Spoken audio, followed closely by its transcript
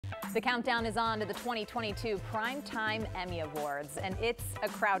The countdown is on to the 2022 Primetime Emmy Awards, and it's a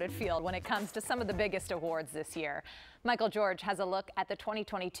crowded field when it comes to some of the biggest awards this year. Michael George has a look at the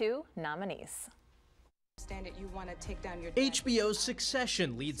 2022 nominees. HBO's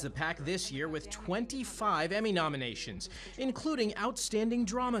Succession leads the pack this year with 25 Emmy nominations, including Outstanding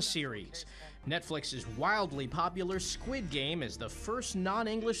Drama Series. Netflix's wildly popular Squid Game is the first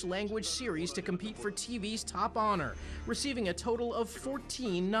non-English language series to compete for TV's top honor, receiving a total of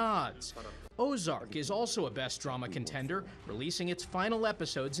 14 nods. Ozark is also a Best Drama contender, releasing its final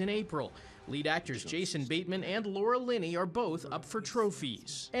episodes in April. Lead actors Jason Bateman and Laura Linney are both up for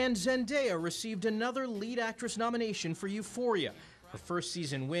trophies. And Zendaya received another lead actress nomination for Euphoria. Her first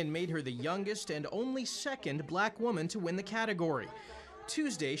season win made her the youngest and only second black woman to win the category.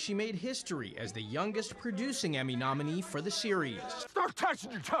 Tuesday, she made history as the youngest producing Emmy nominee for the series. Start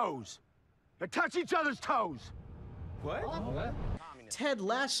touching your toes! They touch each other's toes! What? Ted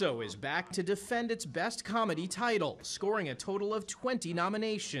Lasso is back to defend its Best Comedy title, scoring a total of 20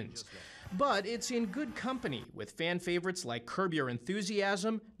 nominations. But it's in good company, with fan favorites like Curb Your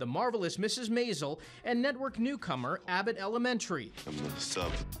Enthusiasm, The Marvelous Mrs. Maisel, and network newcomer Abbott Elementary.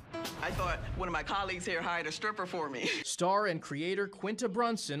 I thought one of my colleagues here hired a stripper for me. Star and creator Quinta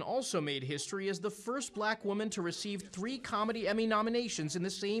Brunson also made history as the first black woman to receive 3 Comedy Emmy nominations in the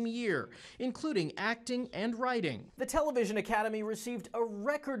same year, including acting and writing. The Television Academy received a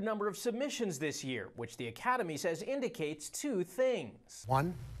record number of submissions this year, which the Academy says indicates 2 things.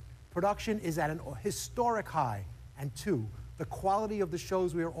 1, production is at an historic high, and 2, the quality of the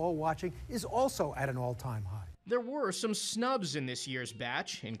shows we are all watching is also at an all-time high. There were some snubs in this year's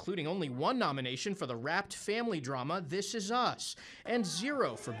batch, including only 1 nomination for the wrapped family drama This Is Us, and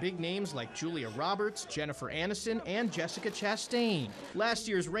 0 for big names like Julia Roberts, Jennifer Aniston, and Jessica Chastain. Last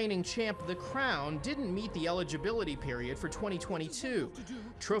year's reigning champ, The Crown, didn't meet the eligibility period for 2022.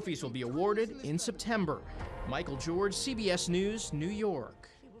 Trophies will be awarded in September. Michael George, CBS News, New York.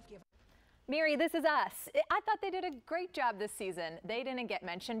 Miri, This Is Us. I thought they did a great job this season. They didn't get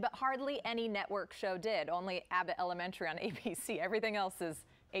mentioned, but hardly any network show did. Only Abbott Elementary on ABC. Everything else is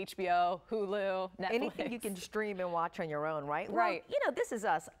HBO, Hulu, Netflix. Anything you can stream and watch on your own, right? Right. Well, you know, This Is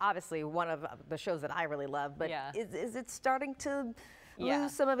Us, obviously one of the shows that I really love, but yeah. is it starting to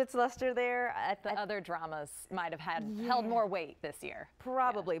lose some of its luster there? The other dramas might have held more weight this year.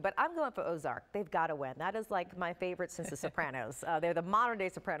 Probably, but I'm going for Ozark. They've got to win. That is like my favorite since The Sopranos. They're the modern day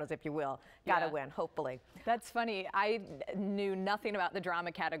Sopranos, if you will. Got to win, hopefully. That's funny. I knew nothing about the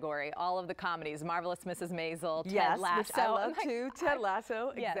drama category. All of the comedies, Marvelous Mrs. Maisel, Ted Lasso. Which I love too. Ted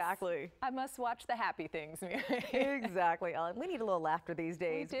Lasso, yes, exactly. I must watch the happy things. Exactly, Ellen. We need a little laughter these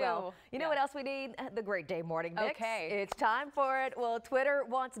days. We do. Well, you know what else we need? The Great Day Morning Mix. Okay. It's time for it. Well, Twitter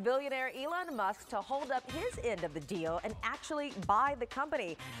wants billionaire Elon Musk to hold up his end of the deal and actually buy the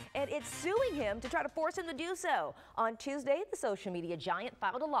company. And it's suing him to try to force him to do so. On Tuesday, the social media giant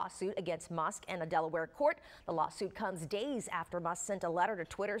filed a lawsuit against Musk in a Delaware court. The lawsuit comes days after Musk sent a letter to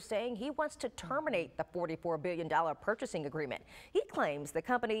Twitter saying he wants to terminate the $44 billion purchasing agreement. He claims the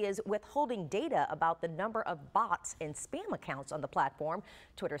company is withholding data about the number of bots and spam accounts on the platform.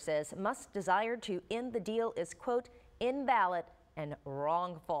 Twitter says Musk's desire to end the deal is, quote, invalid and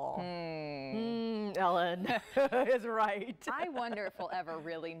wrongful. Ellen is right. I wonder if we'll ever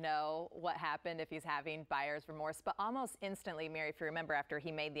really know what happened, if he's having buyer's remorse. But almost instantly, Mary, if you remember, after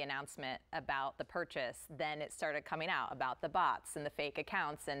he made the announcement about the purchase, then it started coming out about the bots and the fake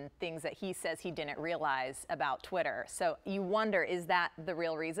accounts and things that he says he didn't realize about Twitter. So you wonder, is that the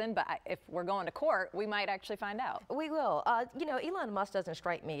real reason? But if we're going to court, we might actually find out. We will. You know, Elon Musk doesn't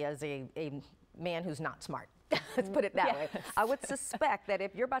strike me as a man who's not smart. Let's put it that way. I would suspect that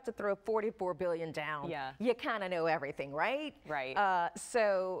if you're about to throw $44 billion down, you kind of know everything, right? Right.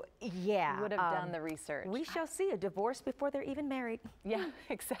 So, yeah. You would have done the research. We shall see. A divorce before they're even married. Yeah,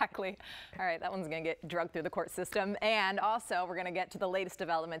 exactly. All right, that one's going to get drugged through the court system. And also, we're going to get to the latest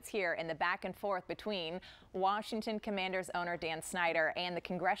developments here in the back and forth between Washington Commanders owner Dan Snyder and the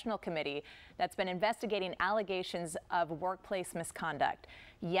congressional committee that's been investigating allegations of workplace misconduct.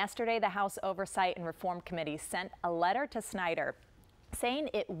 Yesterday, the House Oversight and Reform Committee sent a letter to Snyder saying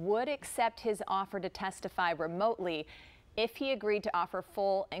it would accept his offer to testify remotely if he agreed to offer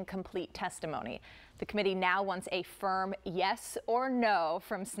full and complete testimony. The committee now wants a firm yes or no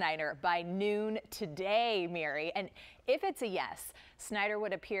from Snyder by noon today, Mary. And if it's a yes, Snyder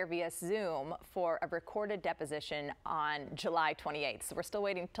would appear via Zoom for a recorded deposition on July 28th. So we're still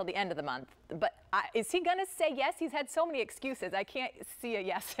waiting till the end of the month. But is he going to say yes? He's had so many excuses. I can't see a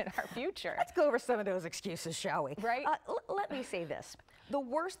yes in our future. Let's go over some of those excuses, shall we? Right. Let me say this. The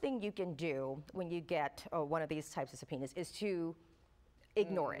worst thing you can do when you get one of these types of subpoenas is to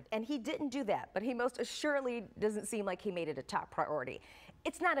ignore it. And he didn't do that, but he most assuredly doesn't seem like he made it a top priority.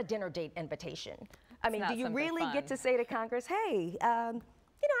 It's not a dinner date invitation. I mean, do you really get to say to Congress, hey,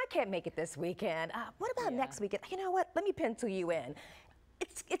 you know, I can't make it this weekend. What about next weekend? You know what? Let me pencil you in.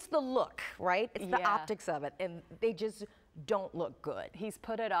 It's the look, right? It's the optics of it, and they just don't look good. He's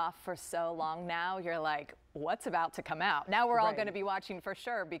put it off for so long now. You're like, what's about to come out? Now we're all going to be watching for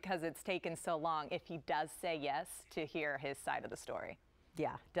sure because it's taken so long if he does say yes to hear his side of the story.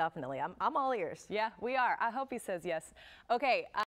 Yeah, definitely. I'm all ears. Yeah, we are. I hope he says yes. Okay.